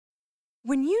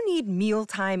When you need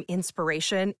mealtime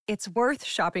inspiration, it's worth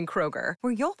shopping Kroger,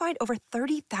 where you'll find over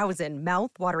 30,000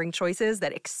 mouth-watering choices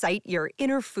that excite your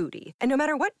inner foodie. And no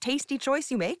matter what tasty choice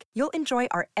you make, you'll enjoy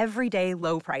our everyday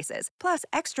low prices, plus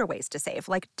extra ways to save,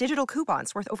 like digital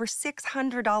coupons worth over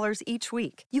 $600 each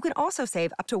week. You can also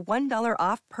save up to $1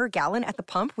 off per gallon at the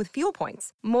pump with fuel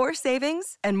points. More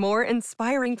savings and more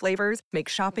inspiring flavors make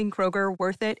shopping Kroger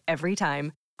worth it every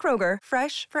time. Kroger,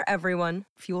 fresh for everyone.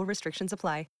 Fuel restrictions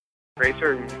apply.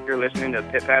 Racer, you're listening to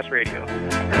Pit Pass Radio.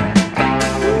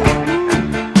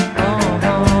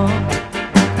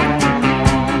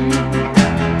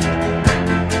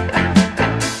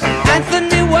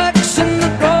 Anthony works in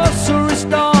the grocery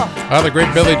store. The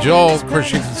great Billy Joel. Of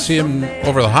course, you can see him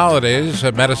over the holidays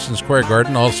at Madison Square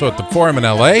Garden, also at the Forum in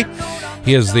L.A.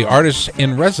 He is the artist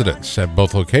in residence at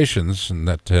both locations, and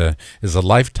that is a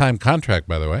lifetime contract,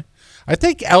 by the way. I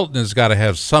think Elton has got to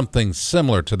have something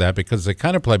similar to that because they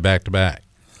kind of play back to back.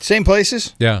 Same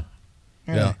places? Yeah.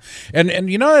 Yeah.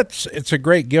 And you know, it's a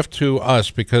great gift to us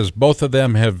because both of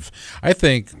them have, I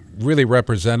think, really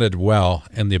represented well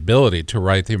in the ability to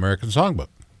write the American Songbook.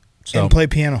 And play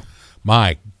piano.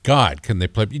 My God, can they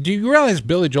play? Do you realize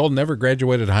Billy Joel never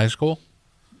graduated high school?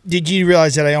 Did you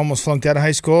realize that I almost flunked out of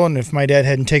high school, and if my dad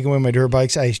hadn't taken away my dirt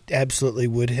bikes, I absolutely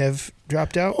would have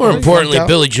dropped out? More importantly,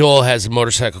 Billy Joel has a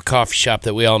motorcycle coffee shop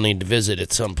that we all need to visit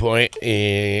at some point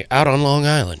out on Long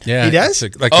Island. Yeah, he does?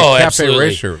 A cafe absolutely.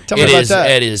 racer. Tell me about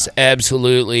that. It is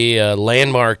absolutely a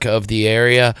landmark of the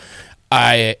area.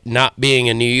 I, not being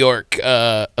a New York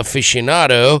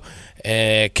aficionado,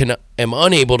 am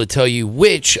unable to tell you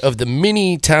which of the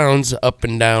many towns up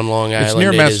and down Long Island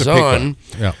near it is on.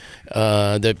 Yeah.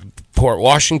 The Port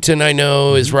Washington, I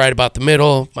know, is right about the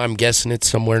middle. I'm guessing it's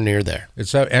somewhere near there.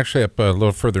 It's actually up a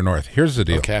little further north. Here's the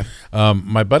deal. Okay.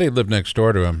 My buddy lived next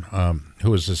door to him,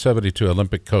 who was the 72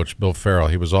 Olympic coach, Bill Farrell.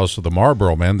 He was also the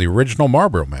Marlboro Man, the original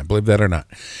Marlboro Man, believe that or not.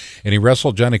 And he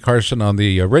wrestled Johnny Carson on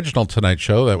the original Tonight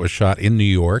Show that was shot in New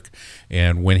York.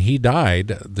 And when he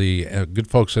died, the good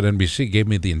folks at NBC gave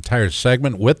me the entire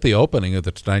segment with the opening of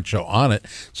the Tonight Show on it,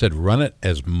 said, run it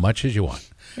as much as you want.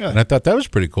 Yeah. And I thought that was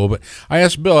pretty cool. But I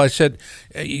asked Bill, I said,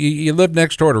 you live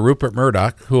next door to Rupert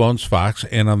Murdoch, who owns Fox,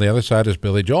 and on the other side is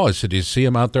Billy Joel. I said, do you see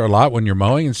him out there a lot when you're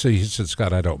mowing? And so he said,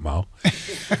 Scott, I don't mow.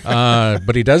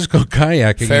 But he does go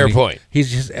kayaking. Fair point.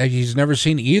 He's never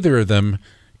seen either of them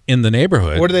in the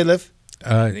neighborhood. Where do they live?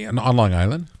 On Long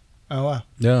Island. Oh, wow.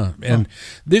 Yeah, and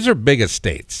these are big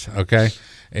estates, okay?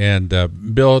 And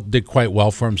Bill did quite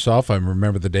well for himself. I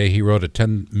remember the day he wrote a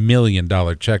 $10 million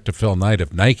check to Phil Knight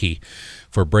of Nike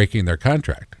for breaking their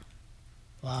contract.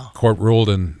 Wow. Court ruled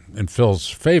in Phil's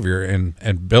favor,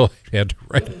 and Bill had to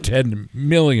write a $10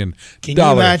 million Can you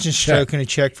imagine stroking a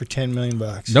check for $10 million?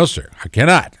 No, sir, I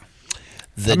cannot.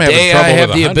 The day I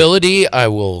have the ability, I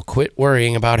will quit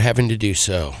worrying about having to do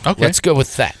so. Okay. Let's go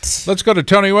with that. Let's go to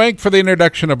Tony Wank for the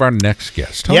introduction of our next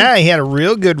guest. Tony? Yeah, he had a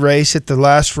real good race at the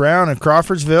last round at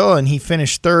Crawfordsville, and he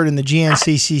finished third in the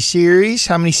GNCC Series.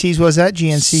 How many C's was that?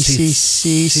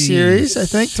 GNCC Series, I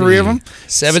think. 3 of them.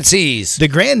 7 C's. The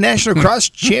Grand National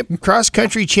Cross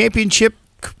Country Championship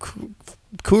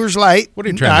Coors Light. What are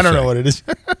you trying to say? I don't know what it is.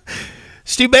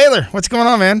 Stu Baylor, what's going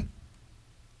on, man?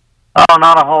 Oh,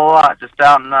 not a whole lot. Just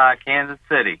out in Kansas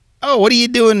City. Oh, what are you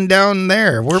doing down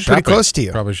there? We're pretty close to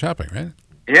you. Probably shopping, right?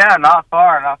 Yeah, not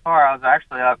far. I was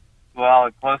actually up,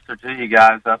 closer to you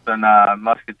guys, up in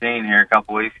Muscatine here a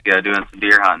couple weeks ago doing some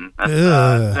deer hunting. That's,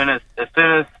 as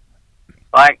soon as,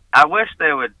 I wish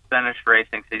they would finish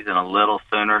racing season a little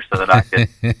sooner so that I could,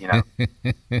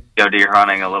 go deer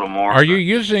hunting a little more. Are you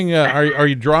using? Are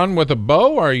you drawn with a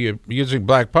bow? Or are you using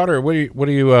black powder? What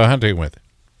are you hunting with?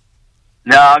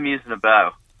 No, I'm using a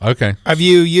bow. Okay. Have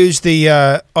you used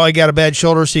the I got a bad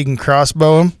shoulder so you can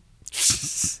crossbow him?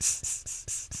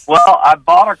 Well, I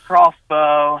bought a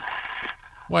crossbow.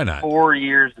 Why not? 4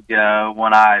 years ago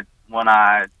when I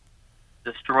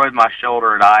destroyed my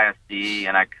shoulder at ISD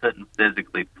and I couldn't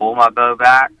physically pull my bow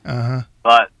back. Uh-huh.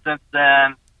 But since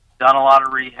then, done a lot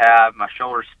of rehab. My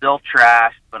shoulder's still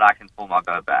trashed, but I can pull my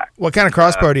bow back. What kind of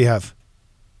crossbow do you have?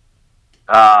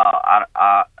 I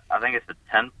think it's a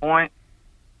 10-point.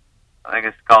 I think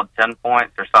it's called 10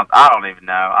 points or something. I don't even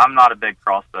know. I'm not a big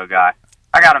crossbow guy.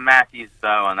 I got a Matthews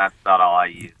bow, and that's about all I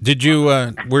use. Did you?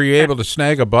 Were you able to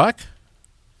snag a buck?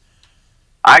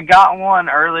 I got one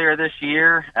earlier this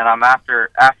year, and I'm after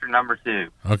number 2.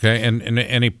 Okay, and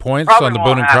any points Probably on the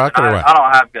Boone and Crockett or what? I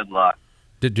don't have good luck.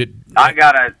 Did you? I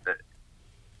got a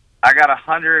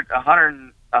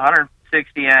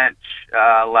 160-inch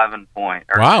 11-point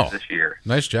this year.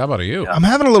 Nice job out of you. I'm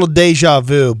having a little deja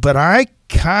vu, but I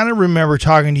kind of remember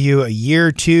talking to you a year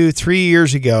or 2, 3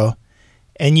 years ago,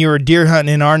 and you were deer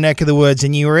hunting in our neck of the woods,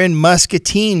 and you were in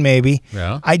Muscatine maybe.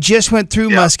 Yeah. I just went through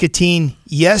Muscatine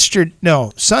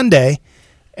Sunday,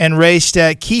 and raced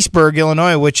at Keysburg,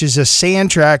 Illinois, which is a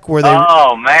sand track where they...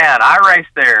 Oh, man, I raced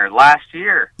there last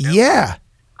year. Yeah.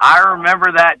 I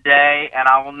remember that day, and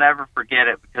I will never forget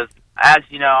it because, as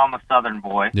you know, I'm a Southern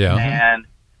boy. Yeah. And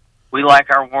we like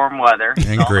our warm weather.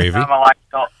 And the gravy. only time I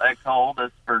like cold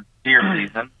is for deer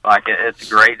season. It's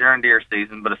great during deer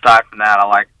season, but aside from that, I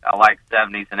like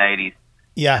 70s and 80s.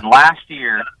 Yeah. And last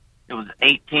year, it was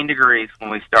 18 degrees when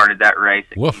we started that race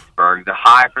at Keysburg. The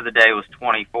high for the day was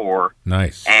 24.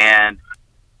 Nice. And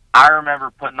I remember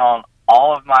putting on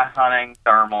all of my hunting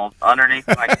thermals underneath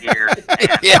my gear, and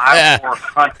I wore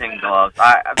hunting gloves.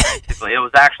 Basically, it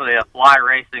was actually a fly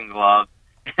racing glove.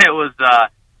 It was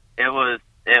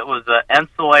an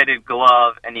insulated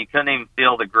glove, and you couldn't even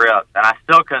feel the grip. And I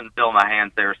still couldn't feel my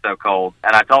hands; they were so cold.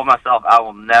 And I told myself I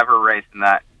will never race in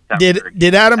that.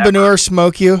 Did Adam Benur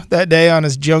smoke you that day on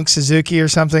his junk Suzuki or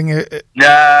something? No.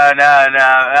 That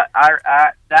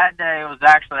day was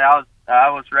actually I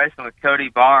was racing with Cody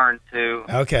Barnes, who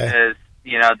is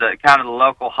the kind of the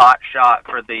local hot shot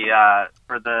for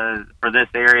this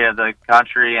area of the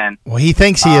country. And well, he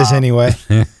thinks he is anyway.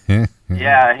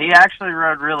 Yeah, he actually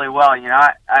rode really well.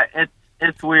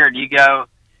 It's weird. You go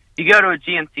to a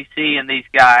GNCC and these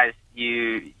guys,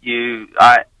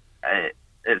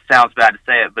 it sounds bad to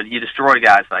say it, but you destroy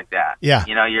guys like that. Yeah.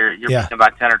 You're beating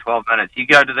about 10 or 12 minutes. You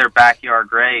go to their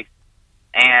backyard race,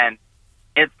 and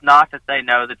it's not that they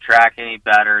know the track any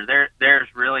better. There's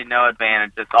really no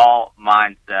advantage. It's all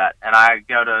mindset. And I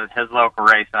go to his local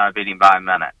race, and I beat him by a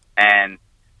minute. And,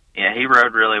 he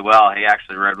rode really well. He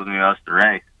actually rode with me most of the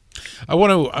race. I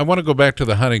want to go back to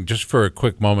the hunting just for a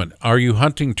quick moment. Are you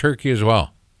hunting turkey as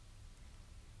well?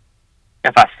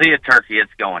 If I see a turkey,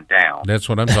 it's going down. That's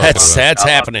what I'm talking about. That's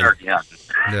happening.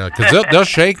 Yeah, because they'll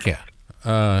shake you.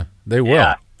 They will.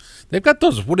 Yeah. They've got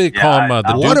those. What do they call them?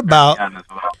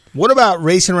 What about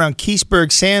racing around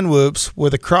Keysburg sand whoops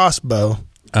with a crossbow?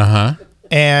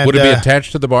 And would it be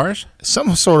attached to the bars?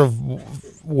 Some sort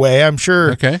of way, I'm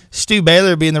sure. Okay. Stu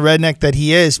Baylor, being the redneck that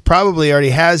he is, probably already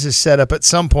has his setup at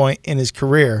some point in his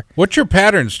career. What's your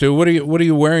pattern, Stu? What are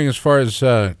you wearing as far as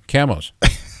camos?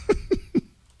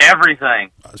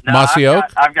 Everything. Mossy oak.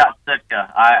 I've got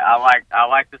Sitka. I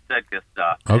like the Sitka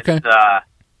stuff. Okay.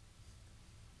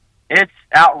 It's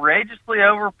outrageously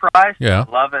overpriced. Yeah.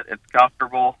 I love it. It's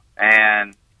comfortable,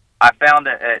 and I found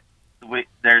it.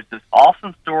 There's this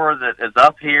awesome store that is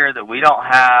up here that we don't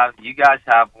have. You guys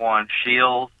have one,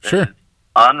 Shields. Sure. It's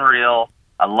unreal.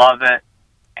 I love it.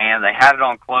 And they had it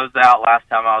on closeout last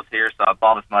time I was here, so I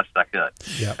bought as much as I could.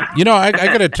 Yep. I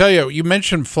got to tell you, you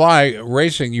mentioned fly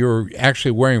racing. You were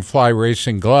actually wearing fly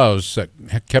racing gloves that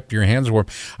kept your hands warm.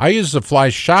 I use the fly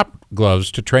shop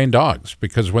gloves to train dogs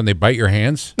because when they bite your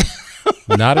hands,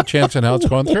 not a chance in hell it's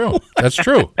going through. That's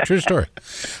true. True story.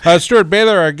 Steward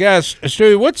Baylor, our guest.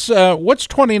 Steward, what's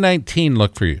 2019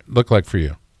 look like for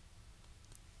you?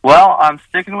 Well, I'm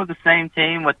sticking with the same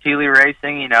team with Teely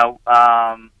Racing.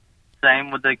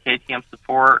 Same with the KTM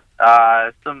support.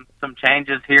 Some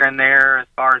changes here and there as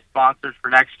far as sponsors for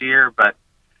next year, but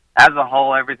as a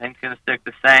whole, everything's going to stick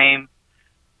the same.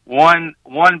 One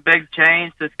big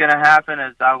change that's going to happen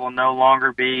is I will no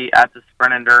longer be at the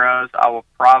Sprint Enduros. I will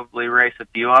probably race a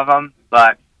few of them,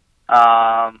 but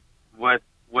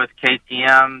with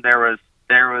KTM, there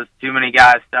was too many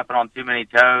guys stepping on too many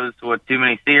toes with too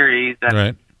many series, and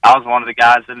right. I was one of the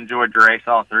guys that enjoyed to race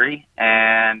all three.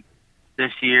 And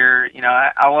this year,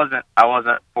 I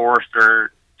wasn't forced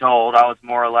or told. I was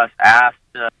more or less asked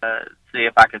to see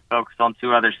if I could focus on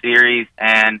two other series,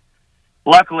 and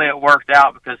luckily it worked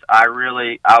out because I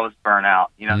was burnt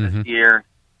out. This year,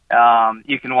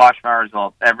 you can watch my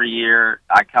results. Every year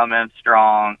I come in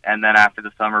strong, and then after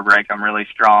the summer break I'm really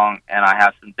strong, and I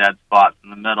have some dead spots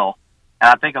in the middle. And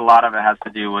I think a lot of it has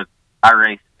to do with I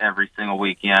race every single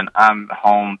weekend. I'm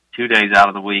home 2 days out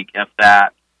of the week, if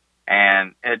that,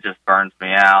 and it just burns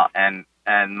me out. And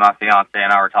my fiance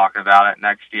and I were talking about it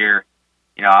next year.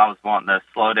 I was wanting to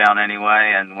slow down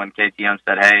anyway, and when KTM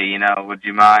said, hey, would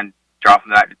you mind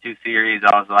dropping back to 2 series,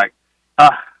 I was like,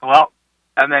 well,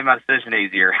 that made my decision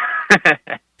easier.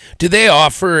 Do they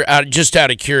offer, just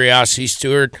out of curiosity,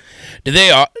 Steward, do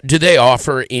they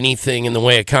offer anything in the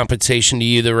way of compensation to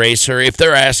you, the racer, if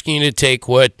they're asking you to take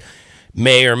what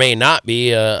may or may not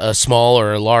be a small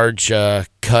or a large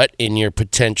cut in your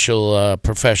potential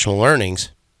professional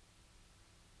earnings?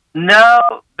 No,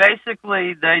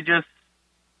 basically they just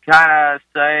kind of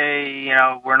say,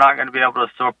 we're not going to be able to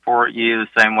support you the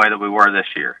same way that we were this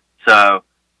year. So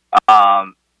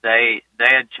they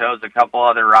had chose a couple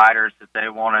other riders that they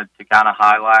wanted to kind of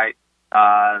highlight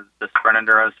the sprint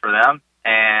enduros for them,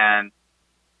 and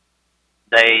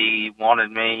they wanted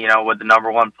me, with the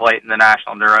number one plate in the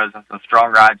national enduros and some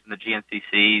strong rides in the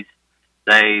GNCCs.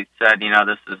 They said,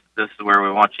 this is where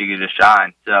we want you to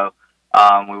shine. So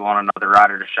we want another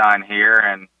rider to shine here,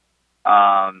 and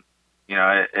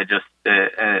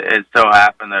it so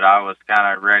happened that I was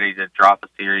kind of ready to drop a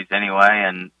series anyway,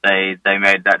 and they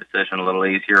made that decision a little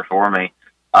easier for me.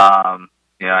 I'm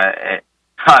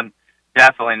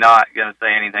definitely not going to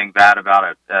say anything bad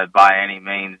about it by any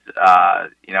means. I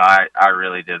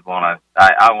really did want to.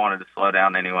 I wanted to slow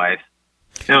down anyways.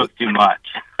 It was too much.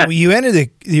 Well, you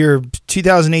ended your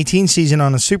 2018 season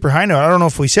on a super high note. I don't know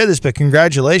if we said this, but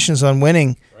congratulations on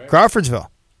winning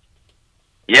Crawfordsville.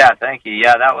 Yeah, thank you.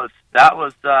 Yeah, that was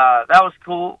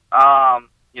cool.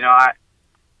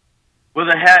 With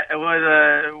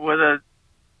a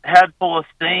head full of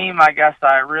steam, I guess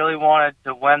I really wanted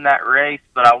to win that race,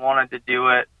 but I wanted to do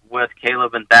it with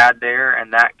Caleb and Thad there,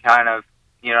 and that kind of,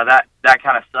 that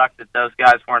kind of sucked that those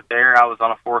guys weren't there. I was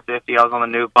on a 450. I was on a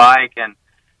new bike, and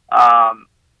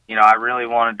I really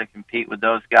wanted to compete with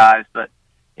those guys, but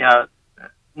no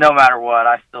matter what,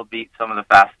 I still beat some of the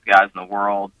fastest guys in the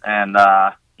world, and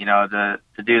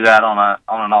to do that on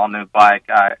an all new bike,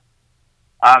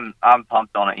 I'm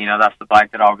pumped on it. That's the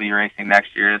bike that I'll be racing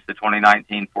next year. It's the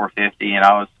 2019 450, and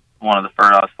I was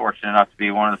fortunate enough to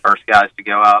be one of the first guys to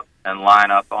go out and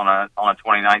line up on a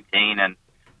 2019, and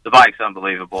the bike's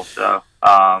unbelievable. So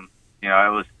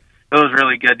it was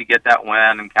really good to get that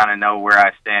win and kind of know where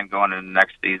I stand going into the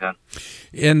next season.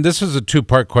 And this is a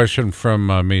two-part question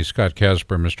from me, Scott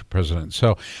Casper, Mr. President.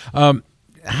 So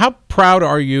how proud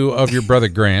are you of your brother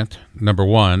Grant, number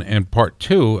one, and part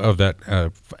two of that,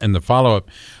 and the follow-up,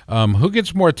 who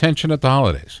gets more attention at the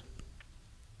holidays?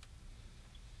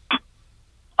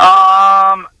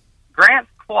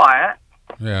 Grant's quiet.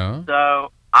 Yeah.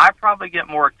 So I probably get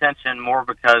more attention more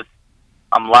because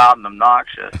I'm loud and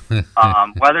obnoxious.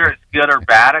 Whether it's good or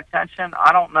bad attention,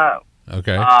 I don't know.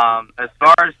 Okay. As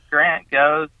far as Grant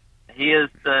goes, he's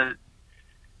the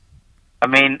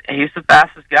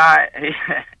fastest guy.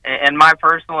 In my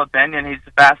personal opinion, he's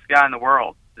the fastest guy in the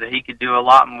world. That he could do a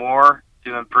lot more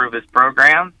to improve his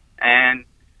program. And,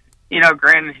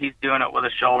 granted, he's doing it with a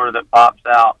shoulder that pops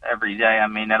out every day. At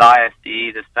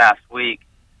ISDE this past week,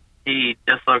 he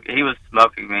was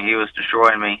smoking me. He was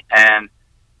destroying me. And,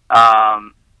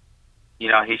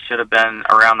 he should have been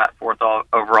around that fourth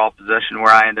overall position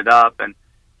where I ended up. And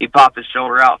he popped his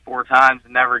shoulder out 4 times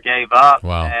and never gave up.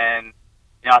 Wow. And,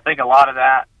 I think a lot of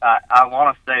that, I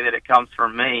want to say that it comes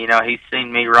from me. He's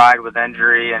seen me ride with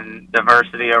injury and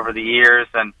diversity over the years,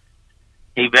 and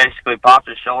he basically popped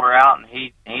his shoulder out, and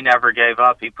he never gave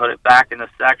up. He put it back in the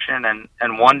section,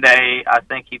 and one day I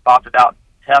think he popped it out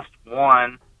test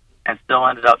 1 and still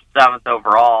ended up 7th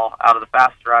overall out of the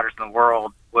fastest riders in the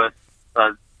world with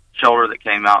a shoulder that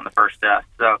came out in the first test.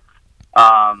 So,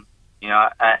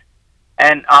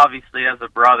 and obviously as a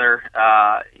brother,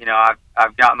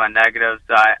 I've got my negatives.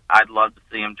 I'd love to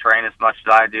see him train as much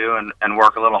as I do and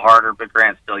work a little harder, but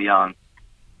Grant's still young.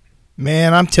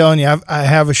 Man, I'm telling you, I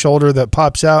have a shoulder that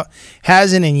pops out.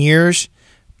 Hasn't in years,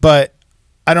 but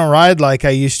I don't ride like I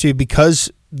used to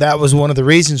because that was one of the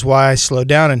reasons why I slowed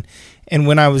down. And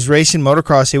when I was racing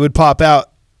motocross, it would pop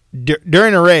out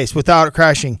during a race without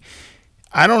crashing.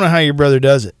 I don't know how your brother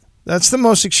does it. That's the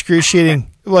most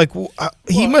excruciating.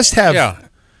 He must have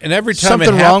and every time something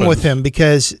it happens, wrong with him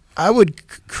because I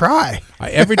would cry.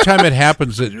 Every time it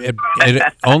happens, it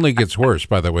only gets worse,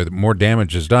 by the way. The more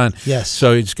damage is done. Yes.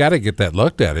 So he's got to get that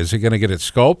looked at. Is he going to get it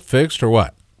sculpted, fixed, or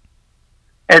what?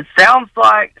 It sounds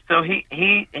like, so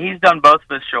he's done both of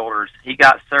his shoulders. He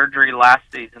got surgery last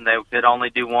season. They could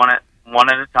only do one at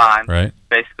a time. Right.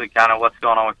 Basically kind of what's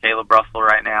going on with Caleb Russell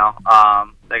right now.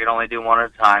 They could only do one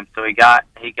at a time. So he got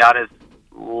his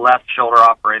left shoulder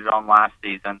operated on last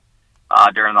season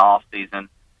during the off season,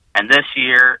 and this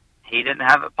year he didn't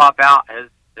have it pop out.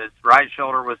 His right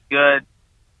shoulder was good.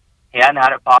 He hadn't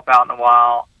had it pop out in a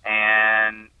while,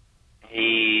 and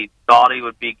he thought he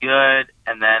would be good.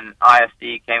 And then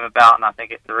ISD came about, and I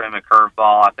think it threw him a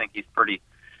curveball. I think he's pretty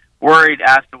worried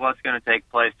as to what's going to take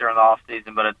place during the off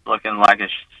season, but it's looking like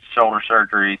his shoulder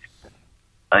surgery.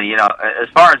 As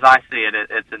far as I see it,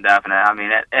 it's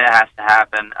indefinite. It has to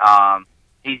happen.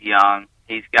 He's young.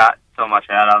 He's got so much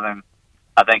ahead of him.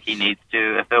 I think he needs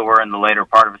to. If it were in the later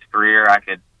part of his career, I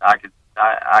could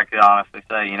honestly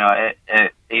say,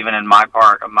 even in my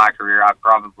part of my career, I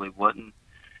probably wouldn't.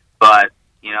 But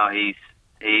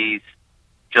he's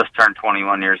just turned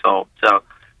 21 years old, so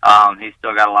he's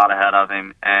still got a lot ahead of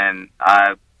him. And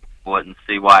I wouldn't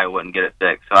see why he wouldn't get it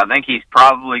fixed. So I think he's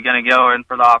probably going to go in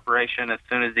for the operation as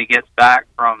soon as he gets back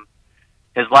from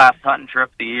his last hunting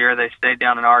trip of the year. They stayed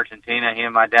down in Argentina. He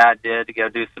and my dad did, to go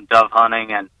do some dove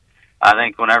hunting, and I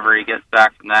think whenever he gets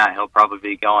back from that, he'll probably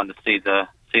be going to see the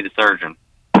surgeon.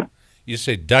 You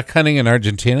say duck hunting in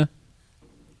Argentina?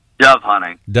 Dove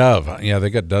hunting. Dove. Yeah, they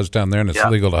got doves down there, and it's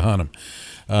legal to hunt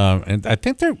them. And I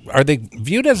think are they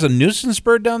viewed as a nuisance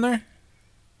bird down there?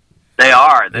 They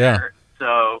are.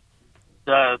 So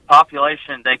the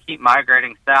population, they keep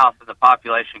migrating south, and the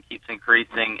population keeps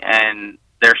increasing, and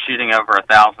they're shooting over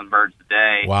 1,000 birds a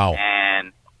day. Wow.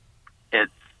 And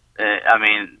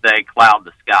they cloud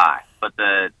the sky. But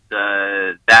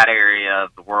that area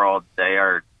of the world, they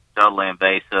are totally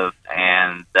invasive,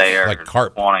 and they are like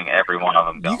carp. wanting every one of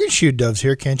them gone. You can shoot doves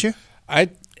here, can't you?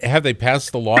 Have they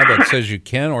passed the law that says you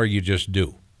can, or you just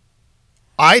do?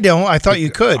 I don't. I thought you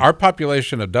could. Our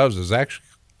population of doves is actually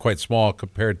quite small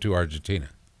compared to Argentina.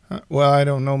 Well, I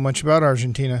don't know much about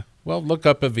Argentina. Well, look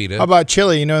up Evita. How about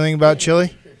Chile? You know anything about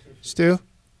Chile, Stu?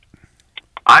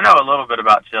 I know a little bit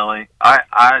about Chile.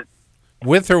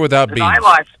 With or without the beans?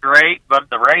 nightlife's great, but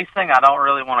the racing, I don't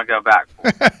really want to go back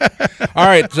for. All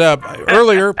right.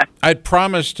 Earlier, I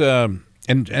promised, and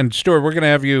Stewart, we're going to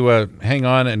have you hang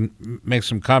on and make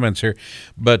some comments here.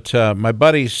 But my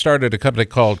buddy started a company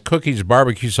called Cookies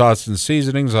Barbecue Sauce and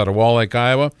Seasonings out of Wall Lake,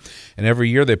 Iowa. And every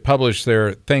year they publish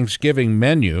their Thanksgiving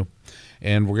menu.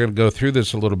 And we're going to go through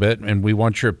this a little bit, and we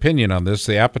want your opinion on this.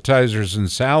 The appetizers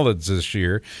and salads this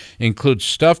year include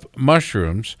stuffed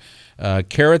mushrooms,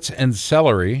 carrots and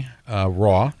celery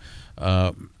raw,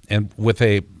 and with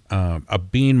a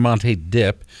bean Monte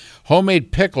dip,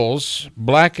 homemade pickles,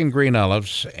 black and green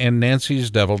olives, and Nancy's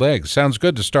deviled eggs. Sounds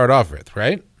good to start off with,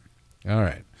 right? All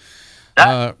right.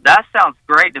 That sounds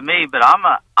great to me, but I'm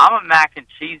a mac and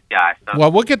cheese guy. So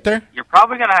well, we'll get there. You're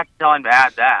probably going to have to tell him to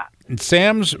add that.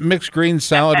 Sam's mixed green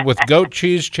salad with goat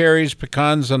cheese, cherries,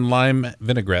 pecans, and lime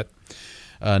vinaigrette.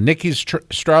 Nikki's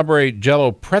strawberry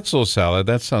jello pretzel salad.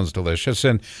 That sounds delicious.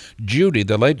 And Judy,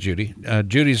 the late Judy,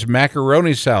 Judy's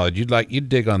macaroni salad. You'd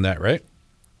dig on that, right?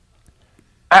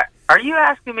 Are you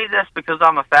asking me this because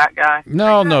I'm a fat guy?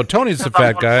 No, Tony's the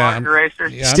fat guy.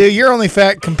 Still, you're only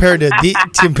fat compared to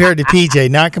PJ,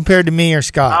 not compared to me or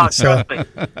Scott. Oh, so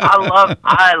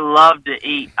I love to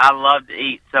eat. I love to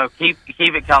eat. So keep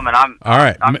it coming. All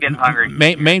right. I'm getting hungry.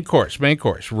 Main course.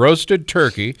 Roasted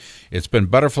turkey. It's been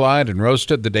butterflied and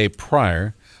roasted the day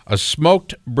prior. A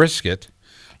smoked brisket.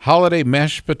 Holiday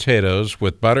mashed potatoes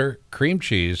with butter, cream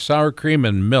cheese, sour cream,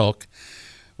 and milk.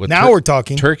 We're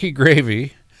talking. Turkey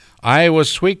gravy. Iowa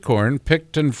sweet corn,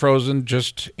 picked and frozen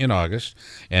just in August,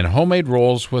 and homemade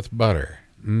rolls with butter.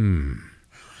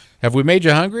 Have we made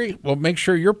you hungry? Well, make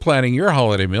sure you're planning your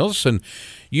holiday meals and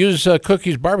use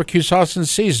Cookies Barbecue Sauce and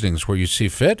Seasonings where you see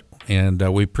fit. And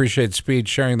we appreciate Speed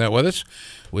sharing that with us.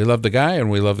 We love the guy,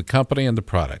 and we love the company and the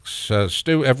products.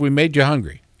 Stu, have we made you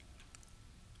hungry?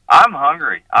 I'm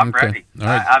hungry. I'm ready.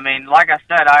 Right. I mean, like I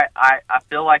said, I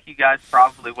feel like you guys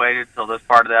probably waited till this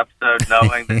part of the episode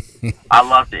knowing that I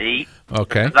love to eat.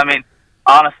 Okay. Because, I mean,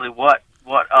 honestly, what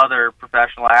other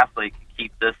professional athlete can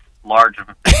keep this large of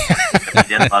a fish if he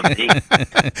didn't love to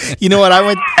eat? You know what?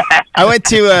 I went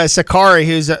to Sakari,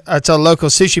 it's a local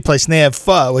sushi place, and they have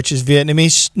pho, which is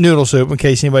Vietnamese noodle soup, in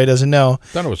case anybody doesn't know. I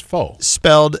thought it was pho.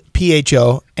 Spelled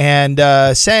PHO. And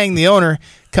Sang, the owner,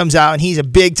 comes out, and he's a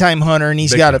big-time hunter, and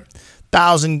he's got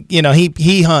 1,000,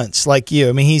 he hunts like you.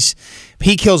 I mean,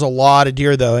 he kills a lot of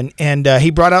deer, though, and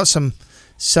he brought out some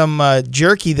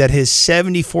jerky that his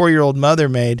 74-year-old mother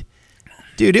made.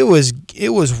 Dude, it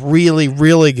was really,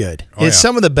 really good. It's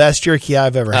some of the best jerky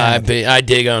I've ever had. I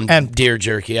dig on deer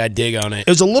jerky. I dig on it. It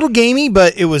was a little gamey,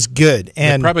 but it was good.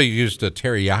 And they probably used a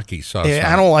teriyaki sauce.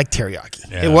 I don't like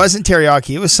teriyaki. Yeah. It wasn't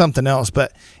teriyaki. It was something else,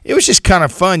 but it was just kind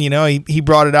of fun. He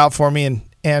brought it out for me,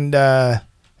 and it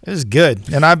was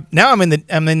good. And I'm in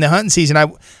the hunting season.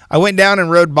 I went down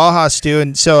and rode Baja, Stu,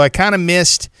 and so I kind of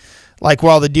missed, like,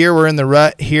 while the deer were in the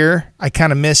rut here, I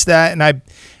kind of missed that. And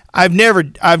I've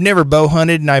never bow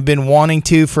hunted, and I've been wanting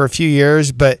to for a few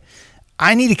years, but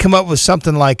I need to come up with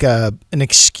something like an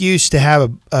excuse to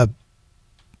have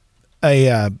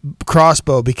a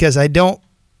crossbow, because I don't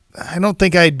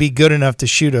think I'd be good enough to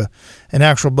shoot an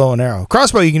actual bow and arrow.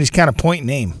 Crossbow, you can just kind of point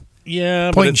and aim.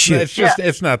 Yeah, point and shoot.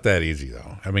 It's not that easy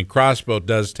though. I mean, crossbow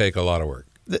does take a lot of work.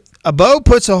 A bow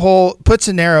puts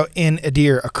an arrow in a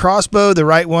deer. A crossbow, the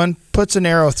right one, puts an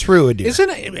arrow through a deer. Isn't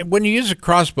it, when you use a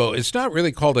crossbow, it's not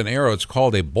really called an arrow, it's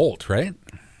called a bolt, right?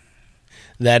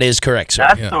 That is correct, sir.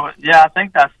 I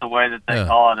think that's the way that they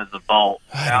call it as a bolt.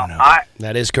 I don't know.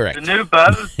 That is correct. The new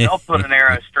bows, they'll put an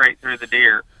arrow straight through the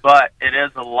deer, but it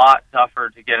is a lot tougher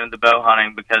to get into bow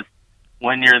hunting because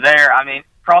when you're there, I mean,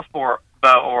 crossbow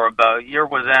bow or a bow, you're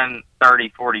within 30,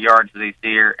 40 yards of these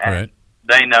deer, and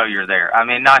they know you're there. I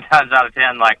mean, 9 times out of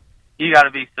 10, like, you got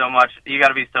to be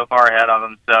so far ahead of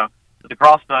them. So with the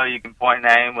crossbow, you can point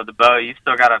and aim. With the bow, you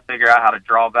still got to figure out how to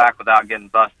draw back without getting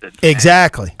busted.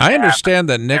 Exactly. I understand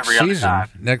that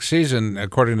next season,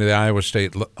 according to the Iowa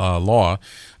State law,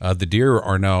 the deer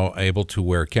are now able to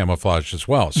wear camouflage as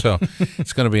well. So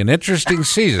it's going to be an interesting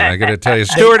season, I got to tell you.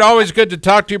 Steward, always good to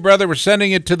talk to you, brother. We're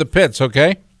sending it to the pits,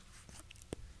 okay?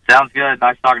 Sounds good.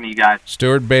 Nice talking to you guys.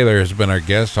 Steward Baylor has been our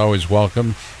guest. Always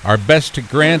welcome. Our best to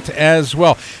Grant as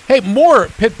well. Hey, more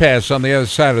Pit Pass on the other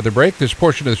side of the break. This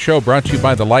portion of the show brought to you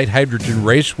by the Light Hydrogen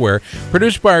Racewear,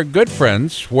 produced by our good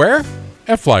friends, where?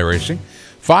 At Fly Racing.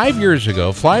 5 years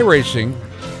ago, Fly Racing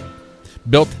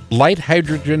built light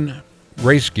hydrogen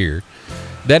race gear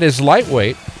that is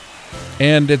lightweight,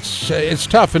 and it's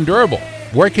tough and durable.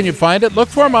 Where can you find it? Look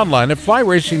for them online at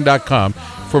flyracing.com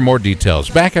for more details.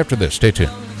 Back after this. Stay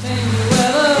tuned.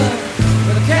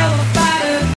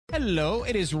 Hello,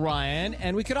 it is Ryan,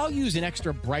 and we could all use an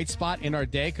extra bright spot in our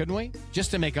day, couldn't we?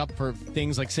 Just to make up for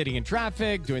things like sitting in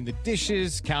traffic, doing the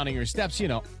dishes, counting your steps, you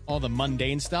know, all the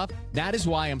mundane stuff. That is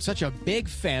why I'm such a big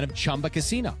fan of Chumba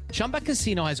Casino. Chumba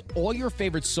Casino has all your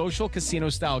favorite social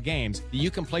casino-style games that you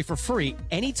can play for free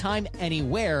anytime,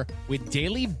 anywhere with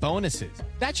daily bonuses.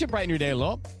 That should brighten your day a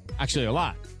little. Actually, a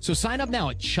lot. So sign up now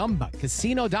at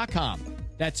ChumbaCasino.com.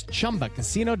 That's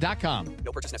ChumbaCasino.com.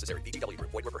 No purchase necessary. VGW Group.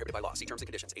 Void where prohibited by law. See terms and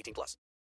conditions. 18+.